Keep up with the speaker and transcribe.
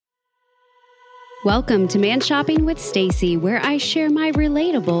Welcome to Man Shopping with Stacy, where I share my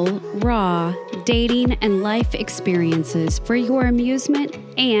relatable, raw, dating and life experiences for your amusement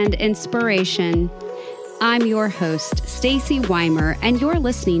and inspiration. I'm your host, Stacy Weimer, and you're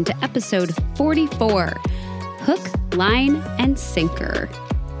listening to episode 44, Hook, Line, and Sinker.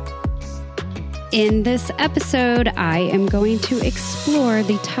 In this episode, I am going to explore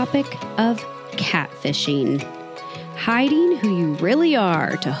the topic of catfishing. Hiding who you really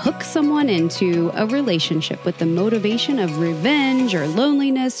are to hook someone into a relationship with the motivation of revenge or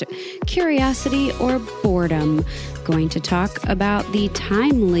loneliness, curiosity, or boredom. Going to talk about the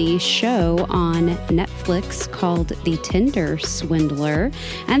timely show on Netflix called The Tinder Swindler.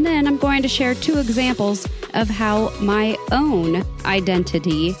 And then I'm going to share 2 examples of how my own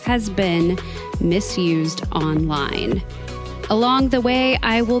identity has been misused online. Along the way,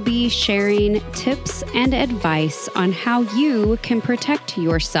 I will be sharing tips and advice on how you can protect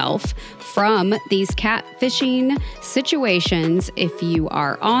yourself from these catfishing situations if you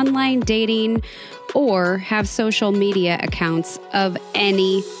are online dating or have social media accounts of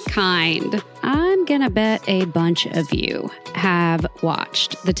any kind. I'm gonna bet a bunch of you have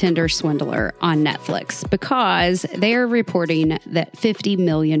watched The Tinder Swindler on Netflix because they're reporting that 50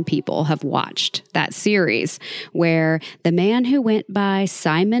 million people have watched that series where the man who went by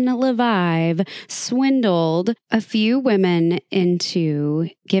Simon Leviev swindled a few women into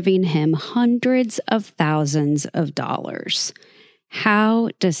giving him hundreds of thousands of dollars. How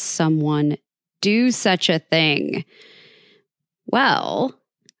does someone do such a thing? Well,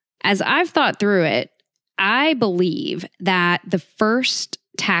 as I've thought through it, I believe that the first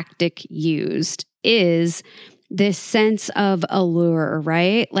tactic used is this sense of allure,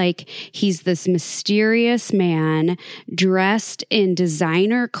 right? Like he's this mysterious man dressed in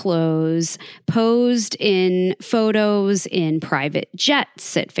designer clothes, posed in photos in private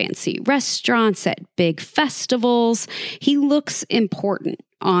jets, at fancy restaurants, at big festivals. He looks important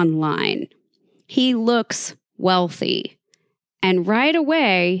online. He looks wealthy. And right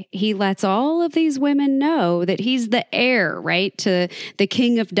away, he lets all of these women know that he's the heir, right, to the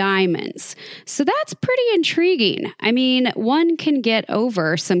King of Diamonds. So that's pretty intriguing. I mean, one can get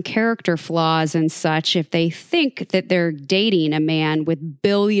over some character flaws and such if they think that they're dating a man with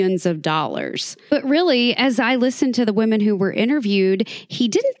billions of dollars. But really, as I listened to the women who were interviewed, he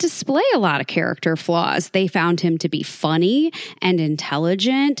didn't display a lot of character flaws. They found him to be funny and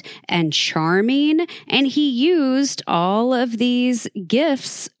intelligent and charming, and he used all of these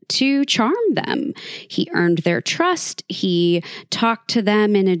gifts to charm them. He earned their trust. He talked to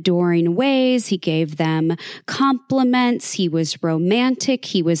them in adoring ways. He gave them compliments. He was romantic.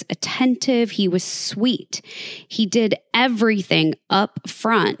 He was attentive. He was sweet. He did everything up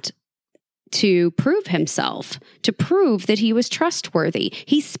front to prove himself, to prove that he was trustworthy.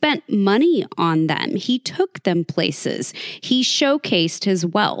 He spent money on them. He took them places. He showcased his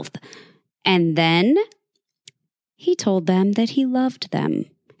wealth. And then he told them that he loved them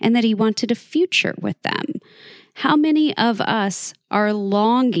and that he wanted a future with them. How many of us are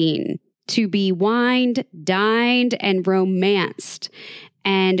longing to be wined, dined, and romanced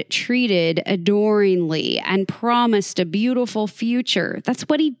and treated adoringly and promised a beautiful future? That's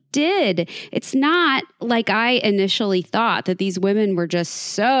what he did. It's not like I initially thought that these women were just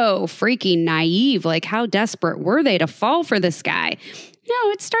so freaking naive. Like, how desperate were they to fall for this guy? No,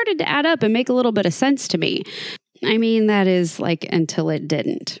 it started to add up and make a little bit of sense to me. I mean, that is like until it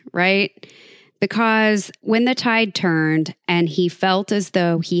didn't, right? Because when the tide turned and he felt as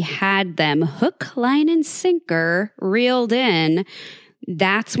though he had them hook, line, and sinker reeled in,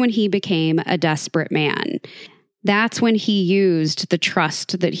 that's when he became a desperate man. That's when he used the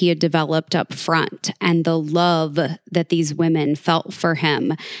trust that he had developed up front and the love that these women felt for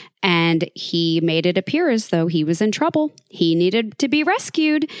him. And he made it appear as though he was in trouble. He needed to be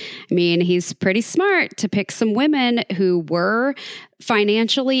rescued. I mean, he's pretty smart to pick some women who were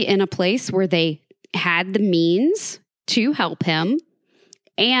financially in a place where they had the means to help him.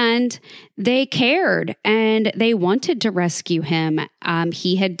 And they cared and they wanted to rescue him.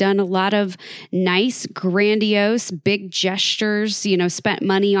 He had done a lot of nice, grandiose, big gestures, spent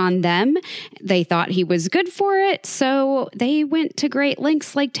money on them. They thought he was good for it. So they went to great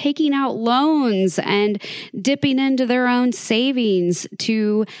lengths, like taking out loans and dipping into their own savings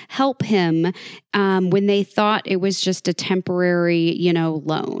to help him when they thought it was just a temporary,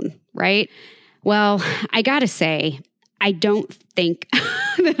 loan, right? Well, I gotta say, I don't think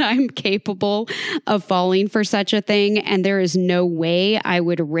that I'm capable of falling for such a thing. And there is no way I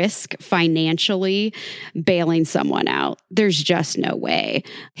would risk financially bailing someone out. There's just no way.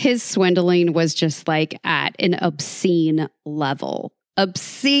 His swindling was just like at an obscene level.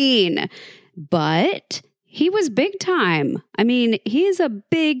 Obscene. but he was big time. I mean, he's a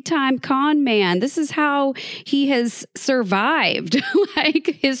big time con man. This is how he has survived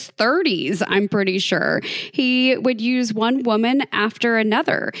like his 30s, I'm pretty sure. He would use one woman after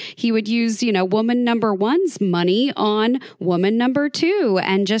another. He would use, woman number one's money on woman number two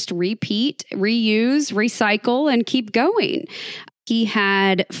and just repeat, reuse, recycle, and keep going. He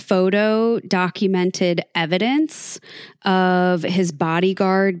had photo documented evidence of his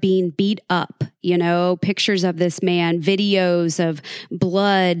bodyguard being beat up, pictures of this man, videos of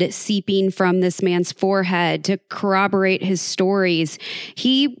blood seeping from this man's forehead to corroborate his stories.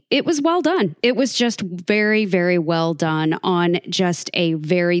 It was well done. It was just very, very well done on just a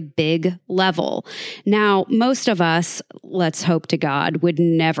very big level. Now, most of us, let's hope to God, would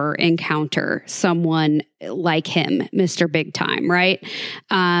never encounter someone like him, Mr. Big Time, right?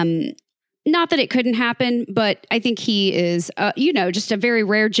 Not that it couldn't happen, but I think he is, just a very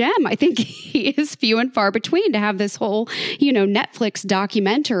rare gem. I think he is few and far between to have this whole, Netflix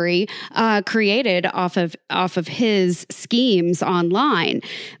documentary created off of his schemes online.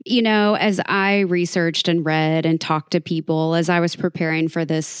 As I researched and read and talked to people as I was preparing for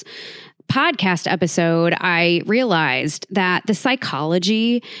this podcast episode, I realized that the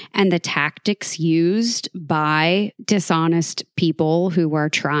psychology and the tactics used by dishonest people who are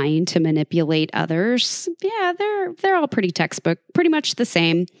trying to manipulate others, they're all pretty textbook, pretty much the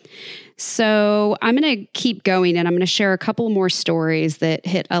same. So I'm going to keep going, and I'm going to share a couple more stories that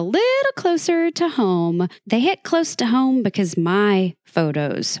hit a little closer to home. They hit close to home because my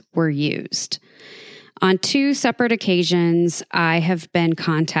photos were used. On 2 separate occasions, I have been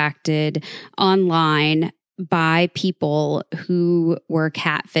contacted online by people who were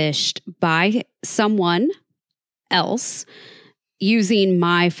catfished by someone else using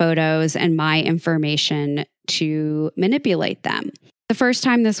my photos and my information to manipulate them. The first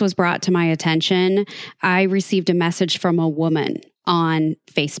time this was brought to my attention, I received a message from a woman on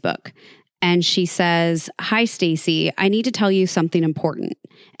Facebook. And she says, "Hi, Stacy, I need to tell you something important.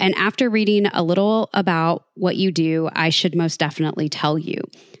 And after reading a little about what you do, I should most definitely tell you.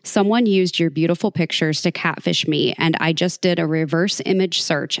 Someone used your beautiful pictures to catfish me, and I just did a reverse image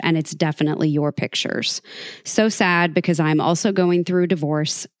search, and it's definitely your pictures. So sad because I'm also going through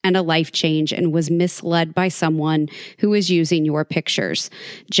divorce and a life change and was misled by someone who is using your pictures.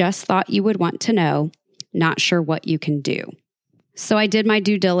 Just thought you would want to know. Not sure what you can do." So I did my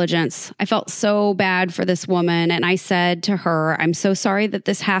due diligence. I felt so bad for this woman. And I said to her, "I'm so sorry that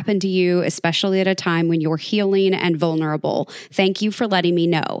this happened to you, especially at a time when you're healing and vulnerable. Thank you for letting me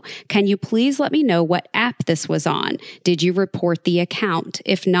know. Can you please let me know what app this was on? Did you report the account?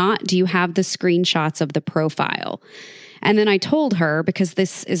 If not, do you have the screenshots of the profile?" And then I told her, because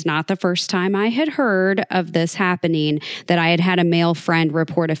this is not the first time I had heard of this happening, that I had a male friend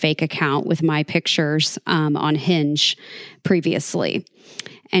report a fake account with my pictures on Hinge previously.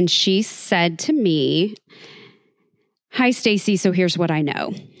 And she said to me, "Hi, Stacy. So here's what I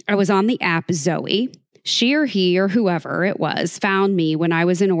know. I was on the app Zoe. She or he or whoever it was found me when I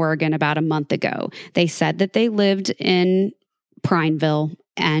was in Oregon about a month ago. They said that they lived in Prineville,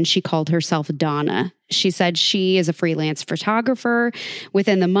 and she called herself Donna. She said she is a freelance photographer.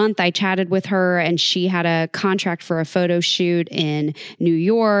 Within the month, I chatted with her, and she had a contract for a photo shoot in New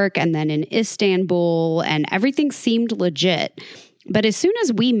York and then in Istanbul, and everything seemed legit. But as soon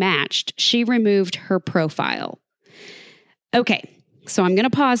as we matched, she removed her profile." Okay, so I'm going to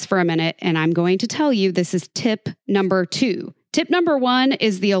pause for a minute, and I'm going to tell you this is tip number 2. Tip number 1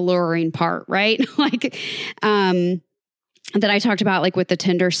 is the alluring part, right? That I talked about, like with the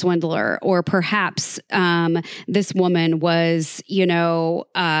Tinder swindler, or perhaps this woman was,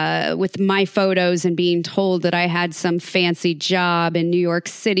 with my photos and being told that I had some fancy job in New York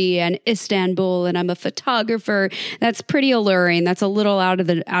City and Istanbul, and I'm a photographer. That's pretty alluring. That's a little out of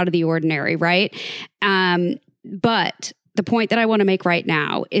the ordinary, right? But the point that I want to make right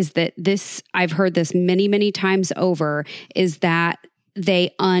now is that I've heard this many, many times over, is that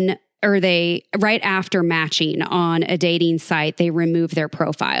they right after matching on a dating site, they remove their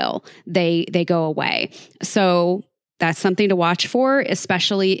profile. They go away. So that's something to watch for,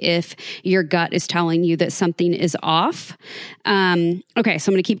 especially if your gut is telling you that something is off. Okay,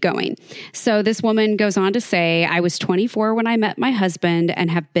 so I'm going to keep going. So this woman goes on to say, "I was 24 when I met my husband and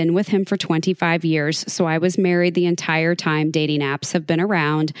have been with him for 25 years. So I was married the entire time dating apps have been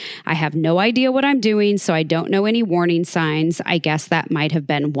around. I have no idea what I'm doing, so I don't know any warning signs. I guess that might have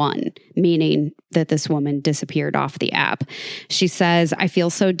been one," meaning that this woman disappeared off the app. She says, "I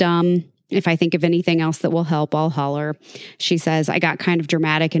feel so dumb. If I think of anything else that will help, I'll holler. She says, I got kind of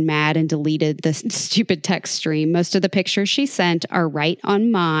dramatic and mad and deleted the stupid text stream. Most of the pictures she sent are right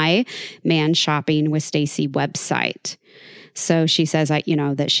on my Man Shopping with Stacy website. So she says,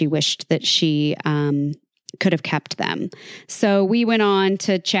 that she wished that she could have kept them. So we went on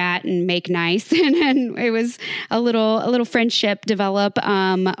to chat and make nice, and it was a little friendship develop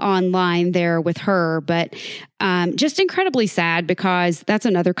online there with her. But just incredibly sad, because that's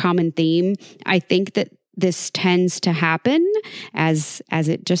another common theme. I think that this tends to happen as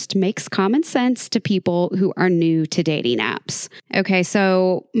it just makes common sense to people who are new to dating apps. Okay,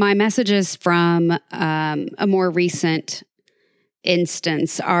 so my messages from a more recent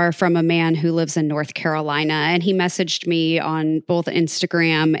instance are from a man who lives in North Carolina, and he messaged me on both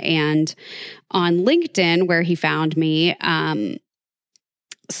Instagram and on LinkedIn, where he found me.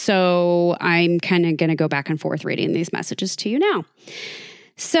 So I'm kind of going to go back and forth reading these messages to you now.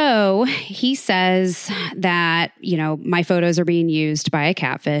 So he says that, my photos are being used by a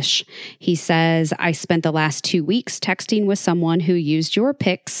catfish. He says, I spent the last 2 weeks texting with someone who used your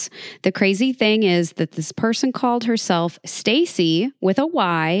pics. The crazy thing is that this person called herself Stacy with a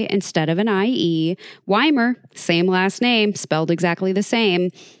Y instead of an IE. Weimer, same last name, spelled exactly the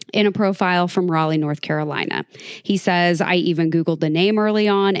same, in a profile from Raleigh, North Carolina. He says, I even Googled the name early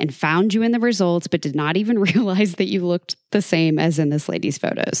on and found you in the results, but did not even realize that you looked the same as in this lady's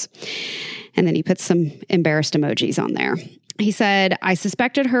photos. And then he put some embarrassed emojis on there. He said, I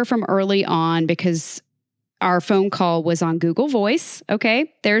suspected her from early on because our phone call was on Google Voice.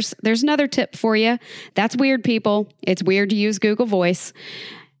 Okay, there's another tip for you. That's weird, people. It's weird to use Google Voice.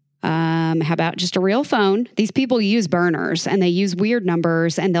 How about just a real phone? These people use burners and they use weird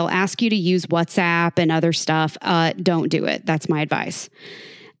numbers, and they'll ask you to use WhatsApp and other stuff. Don't do it. That's my advice.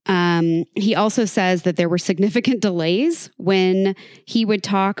 He also says that there were significant delays when he would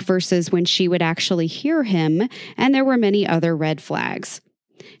talk versus when she would actually hear him, and there were many other red flags.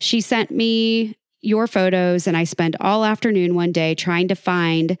 She sent me your photos, and I spent all afternoon one day trying to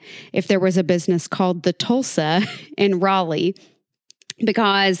find if there was a business called The Tulsa in Raleigh,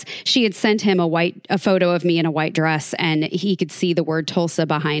 because she had sent him a photo of me in a white dress, and he could see the word Tulsa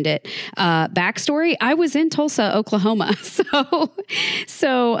behind it. Backstory, I was in Tulsa, Oklahoma. So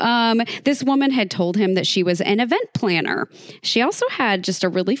this woman had told him that she was an event planner. She also had just a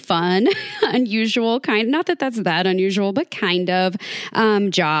really fun, unusual not that that's that unusual, but kind of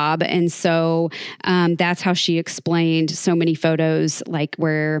job. And so that's how she explained so many photos, like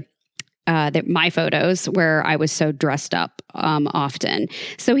where my photos where I was so dressed up often.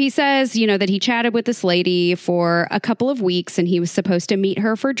 So he says, that he chatted with this lady for a couple of weeks, and he was supposed to meet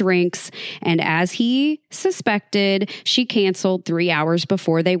her for drinks. And as he suspected, she canceled 3 hours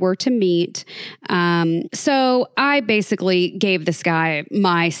before they were to meet. So I basically gave this guy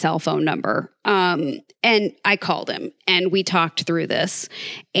my cell phone number. And I called him and we talked through this.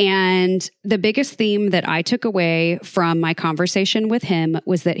 And the biggest theme that I took away from my conversation with him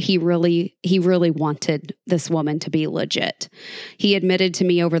was that he really wanted this woman to be legit. He admitted to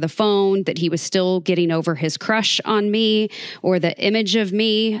me over the phone that he was still getting over his crush on me, or the image of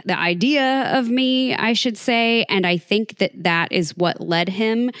me, the idea of me, I should say. And I think that is what led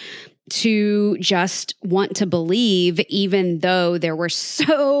him to just want to believe, even though there were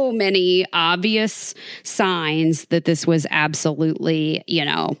so many obvious signs that this was absolutely,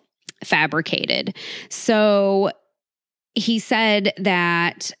 fabricated. So he said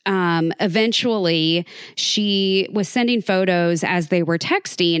that eventually she was sending photos as they were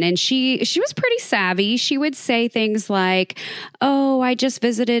texting, and she was pretty savvy. She would say things like, "Oh, I just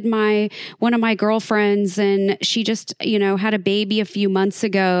visited one of my girlfriends, and she just had a baby a few months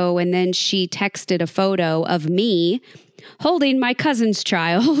ago," and then she texted a photo of me holding my cousin's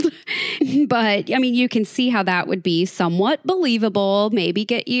child. But you can see how that would be somewhat believable, maybe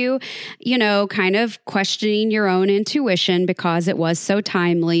get you, kind of questioning your own intuition, because it was so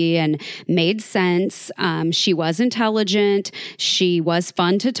timely and made sense. She was intelligent. She was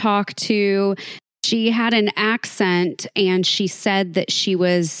fun to talk to. She had an accent, and she said that she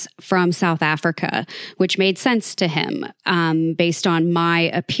was from South Africa, which made sense to him based on my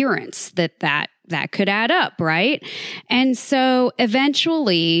appearance, that could add up, right? And so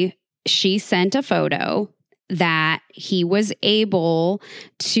eventually she sent a photo that he was able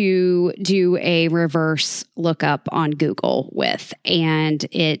to do a reverse lookup on Google with, and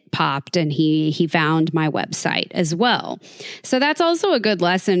it popped, and he found my website as well. So that's also a good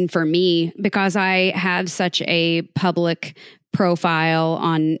lesson for me, because I have such a public profile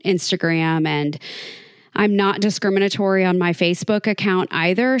on Instagram, and I'm not discriminatory on my Facebook account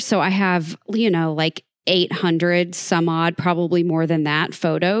either. So I have, like 800 some odd, probably more than that,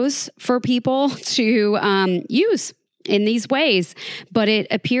 photos for people to use in these ways. But it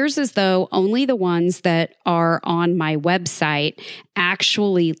appears as though only the ones that are on my website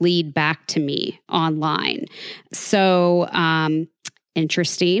actually lead back to me online. So,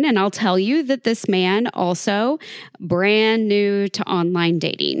 interesting. And I'll tell you that this man also brand new to online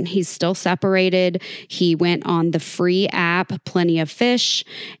dating. He's still separated. He went on the free app, Plenty of Fish,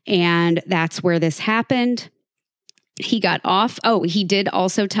 and that's where this happened. He got off. Oh, he did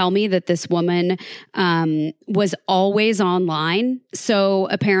also tell me that this woman was always online. So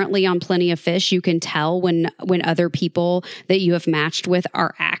apparently on Plenty of Fish, you can tell when other people that you have matched with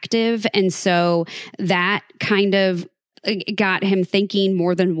are active. And so that kind of got him thinking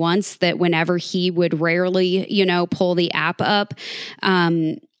more than once that whenever he would rarely, pull the app up,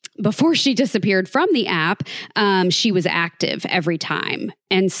 before she disappeared from the app, she was active every time.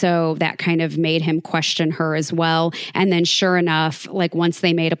 And so that kind of made him question her as well. And then sure enough, like once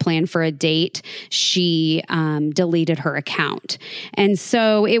they made a plan for a date, she deleted her account. And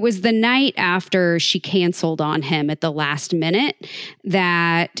so it was the night after she canceled on him at the last minute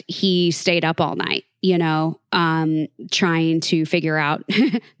that he stayed up all night, trying to figure out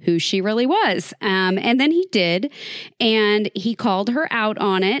who she really was. And then he did, and he called her out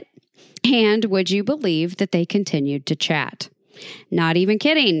on it. And would you believe that they continued to chat? Not even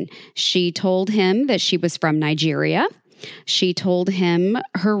kidding. She told him that she was from Nigeria. She told him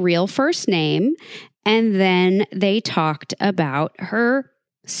her real first name. And then they talked about her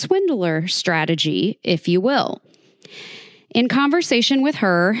swindler strategy, if you will. In conversation with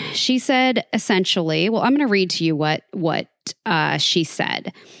her, she said essentially, well, I'm going to read to you what she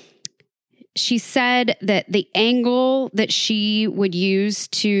said. She said that the angle that she would use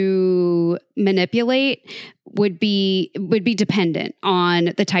to manipulate would be dependent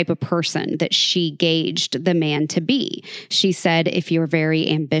on the type of person that she gauged the man to be. She said, if you're very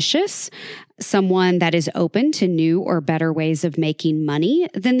ambitious, someone that is open to new or better ways of making money,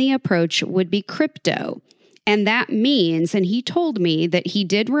 then the approach would be crypto. And that means, and he told me that he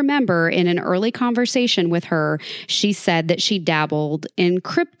did remember in an early conversation with her, she said that she dabbled in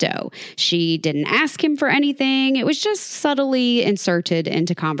crypto. She didn't ask him for anything. It was just subtly inserted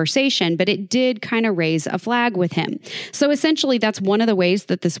into conversation, but it did kind of raise a flag with him. So essentially, that's one of the ways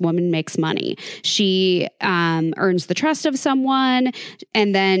that this woman makes money. She earns the trust of someone,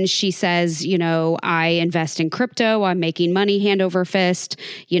 and then she says, I invest in crypto. I'm making money hand over fist.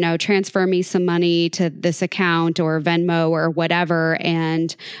 Transfer me some money to this account or Venmo or whatever,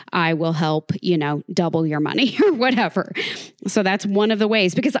 and I will help, double your money or whatever. So that's one of the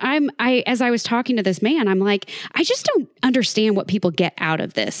ways, because as I was talking to this man, I'm like, I just don't understand what people get out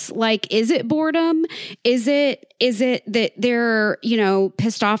of this. Like, is it boredom? Is it that they're,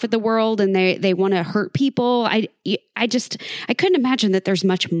 pissed off at the world and they want to hurt people? I couldn't imagine that there's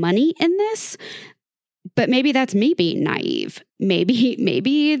much money in this. But maybe that's me being naive.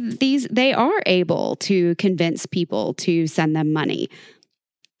 Maybe they are able to convince people to send them money.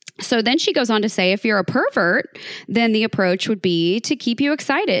 So then she goes on to say, if you're a pervert, then the approach would be to keep you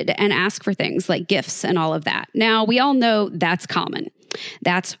excited and ask for things like gifts and all of that. Now, we all know that's common.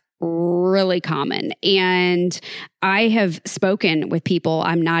 That's really common. And I have spoken with people,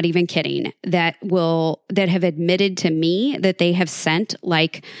 I'm not even kidding, that have admitted to me that they have sent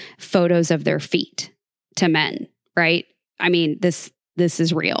like photos of their feet to men, right? I mean, this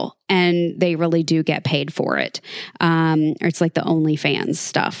is real, and they really do get paid for it. Or it's like the OnlyFans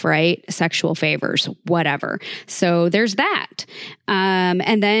stuff, right? Sexual favors, whatever. So there's that.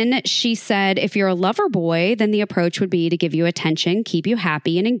 And then she said, if you're a lover boy, then the approach would be to give you attention, keep you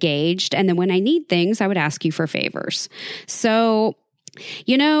happy and engaged. And then when I need things, I would ask you for favors. So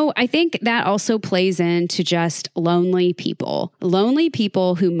I think that also plays into just lonely people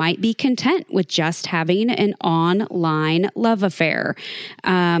who might be content with just having an online love affair.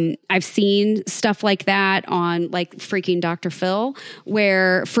 I've seen stuff like that on like freaking Dr. Phil,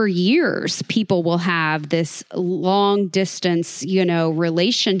 where for years people will have this long distance,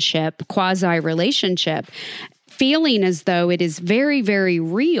 relationship, quasi relationship, feeling as though it is very, very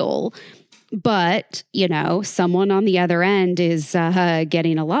real. But, someone on the other end is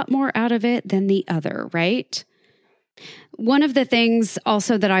getting a lot more out of it than the other, right? One of the things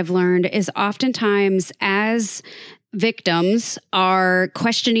also that I've learned is oftentimes as victims are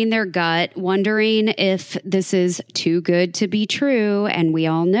questioning their gut, wondering if this is too good to be true. And we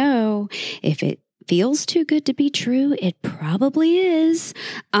all know if it feels too good to be true, it probably is.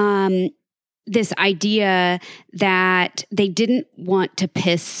 This idea that they didn't want to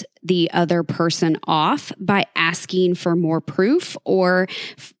piss the other person off by asking for more proof or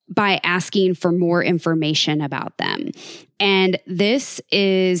by asking for more information about them. And this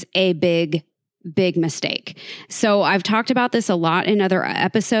is a big mistake. So I've talked about this a lot in other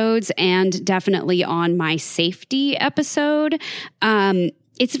episodes and definitely on my safety episode.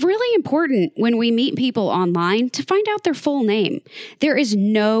 It's really important when we meet people online to find out their full name. There is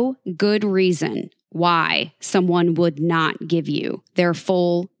no good reason why someone would not give you their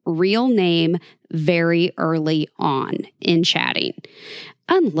full real name very early on in chatting.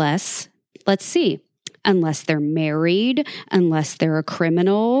 Unless they're married, unless they're a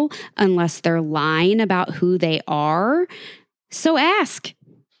criminal, unless they're lying about who they are. So ask.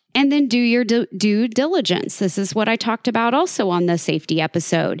 And then do your due diligence. This is what I talked about also on the safety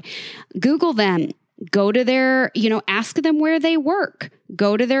episode. Google them. Go to their, ask them where they work.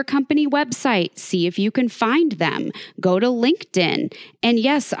 Go to their company website. See if you can find them. Go to LinkedIn. And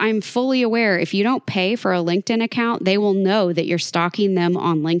yes, I'm fully aware if you don't pay for a LinkedIn account, they will know that you're stalking them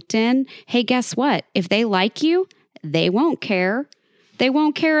on LinkedIn. Hey, guess what? If they like you, they won't care. They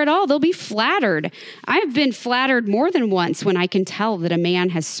won't care at all. They'll be flattered. I've been flattered more than once when I can tell that a man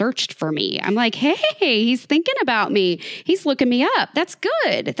has searched for me. I'm like, hey, he's thinking about me. He's looking me up. That's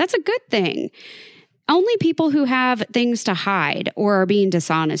good. That's a good thing. Only people who have things to hide or are being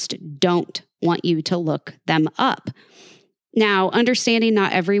dishonest don't want you to look them up. Now, understanding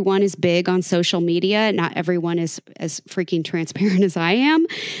not everyone is big on social media, not everyone is as freaking transparent as I am.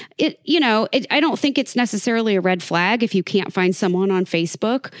 I don't think it's necessarily a red flag if you can't find someone on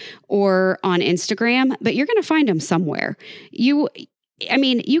Facebook or on Instagram, but you're going to find them somewhere. You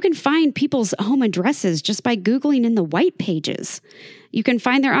can find people's home addresses just by Googling in the white pages. You can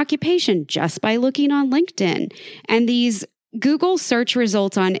find their occupation just by looking on LinkedIn. And these Google search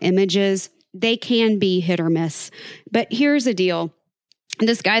results on images, they can be hit or miss. But here's the deal.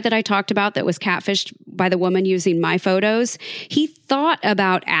 This guy that I talked about that was catfished by the woman using my photos, he thought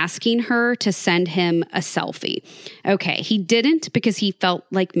about asking her to send him a selfie. Okay, he didn't because he felt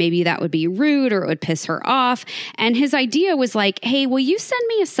like maybe that would be rude or it would piss her off. And his idea was like, hey, will you send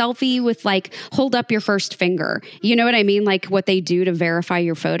me a selfie with hold up your first finger? You know what I mean? Like what they do to verify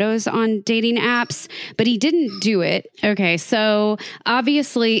your photos on dating apps. But he didn't do it. Okay, so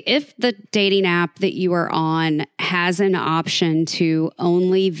obviously if the dating app that you are on has an option to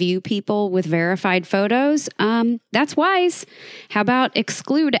only view people with verified photos, that's wise. How about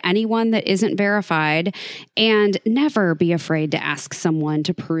exclude anyone that isn't verified and never be afraid to ask someone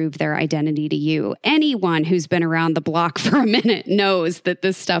to prove their identity to you. Anyone who's been around the block for a minute knows that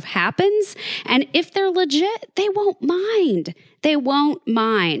this stuff happens. And if they're legit, they won't mind. They won't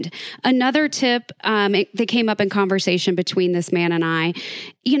mind. Another tip that came up in conversation between this man and I,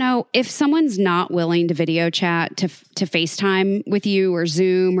 if someone's not willing to video chat, to FaceTime with you or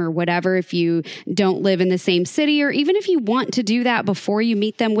Zoom or whatever, if you don't live in the same city, or even if you want to do that before you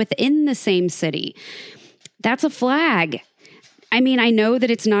meet them within the same city, that's a flag. I mean, I know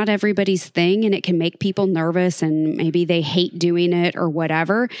that it's not everybody's thing and it can make people nervous and maybe they hate doing it or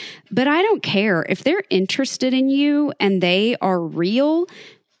whatever, but I don't care. If they're interested in you and they are real,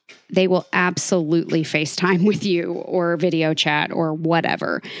 they will absolutely FaceTime with you or video chat or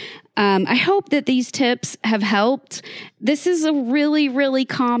whatever. I hope that these tips have helped. This is a really, really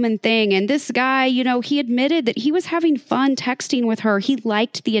common thing. And this guy, he admitted that he was having fun texting with her. He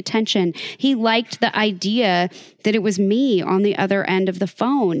liked the attention. He liked the idea that it was me on the other end of the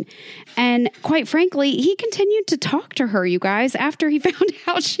phone. And quite frankly, he continued to talk to her, you guys, after he found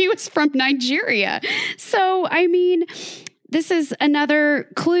out she was from Nigeria. So, this is another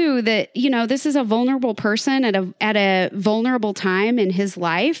clue that, this is a vulnerable person at a vulnerable time in his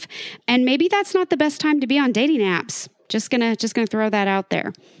life. And maybe that's not the best time to be on dating apps. Just gonna throw that out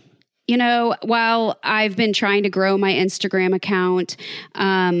there. While I've been trying to grow my Instagram account,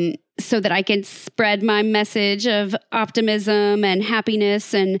 so that I can spread my message of optimism and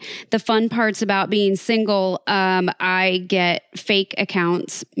happiness and the fun parts about being single, I get fake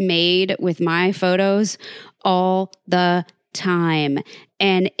accounts made with my photos all the time.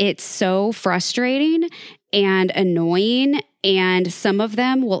 And it's so frustrating and annoying. And some of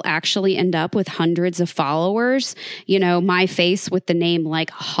them will actually end up with hundreds of followers. My face with the name like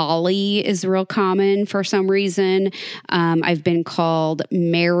Holly is real common for some reason. I've been called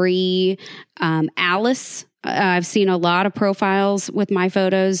Mary, Alice. I've seen a lot of profiles with my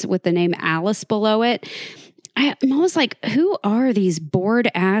photos with the name Alice below it. I'm always like, who are these bored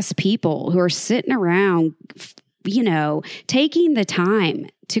ass people who are sitting around taking the time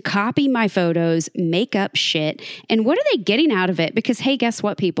to copy my photos, make up shit. And what are they getting out of it? Because, hey, guess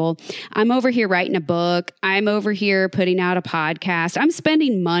what, people? I'm over here writing a book. I'm over here putting out a podcast. I'm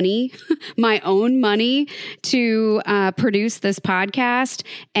spending money, my own money, to produce this podcast.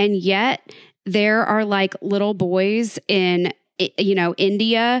 And yet there are like little boys in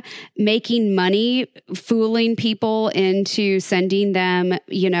India making money, fooling people into sending them,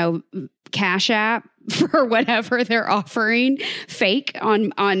 Cash App for whatever they're offering, fake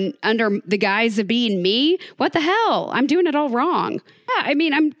on under the guise of being me. What the hell? I'm doing it all wrong. Yeah,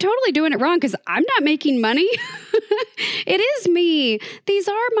 I'm totally doing it wrong because I'm not making money. It is me. These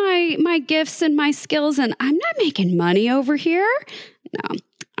are my gifts and my skills, and I'm not making money over here. No.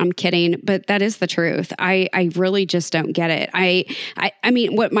 I'm kidding, but that is the truth. I really just don't get it.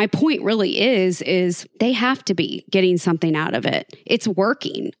 What my point really is they have to be getting something out of it. It's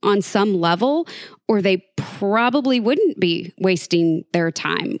working on some level, or they probably wouldn't be wasting their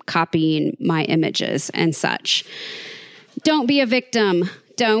time copying my images and such. Don't be a victim.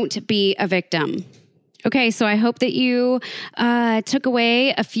 Don't be a victim. Okay, so I hope that you took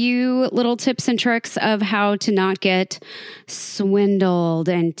away a few little tips and tricks of how to not get swindled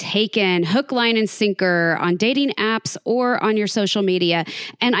and taken hook, line, and sinker on dating apps or on your social media.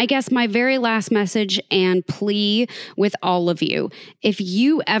 And I guess my very last message and plea with all of you, if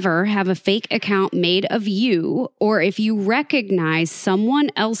you ever have a fake account made of you, or if you recognize someone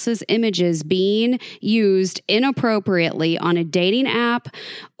else's images being used inappropriately on a dating app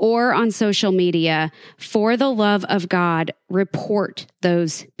or on social media, for the love of God, report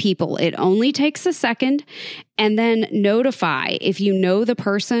those people. It only takes a second. And then notify, if you know the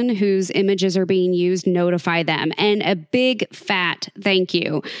person whose images are being used, notify them. And a big fat thank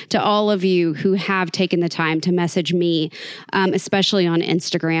you to all of you who have taken the time to message me, especially on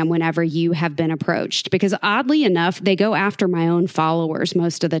Instagram whenever you have been approached. Because oddly enough, they go after my own followers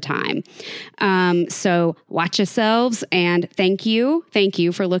most of the time. So watch yourselves, and thank you. Thank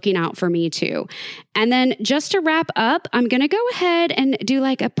you for looking out for me too. And then just to wrap up, I'm going to go ahead and do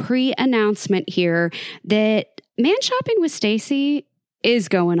like a pre-announcement here that Man Shopping with Stacy is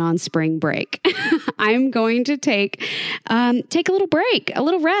going on spring break. I'm going to take a little break, a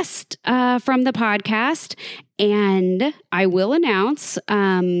little rest from the podcast, and I will announce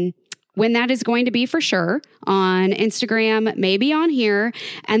when that is going to be for sure on Instagram, maybe on here,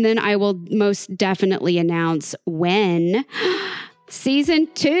 and then I will most definitely announce when Season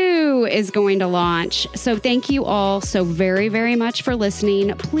 2 is going to launch. So thank you all so very, very much for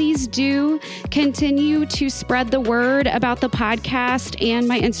listening. Please do continue to spread the word about the podcast and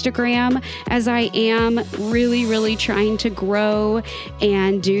my Instagram, as I am really, really trying to grow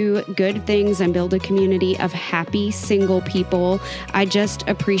and do good things and build a community of happy single people. I just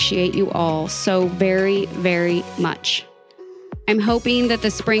appreciate you all so very, very much. I'm hoping that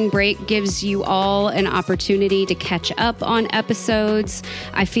the spring break gives you all an opportunity to catch up on episodes.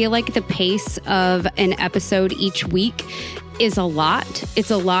 I feel like the pace of an episode each week is a lot.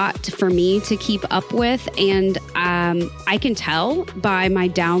 It's a lot for me to keep up with. And I can tell by my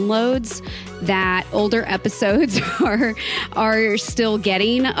downloads that older episodes are still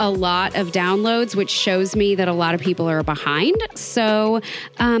getting a lot of downloads, which shows me that a lot of people are behind. So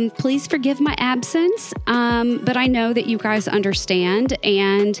please forgive my absence. But I know that you guys understand,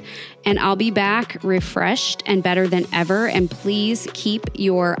 and I'll be back refreshed and better than ever. And please keep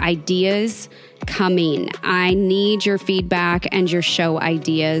your ideas coming. I need your feedback and your show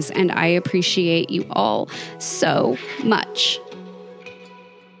ideas, and I appreciate you all so much.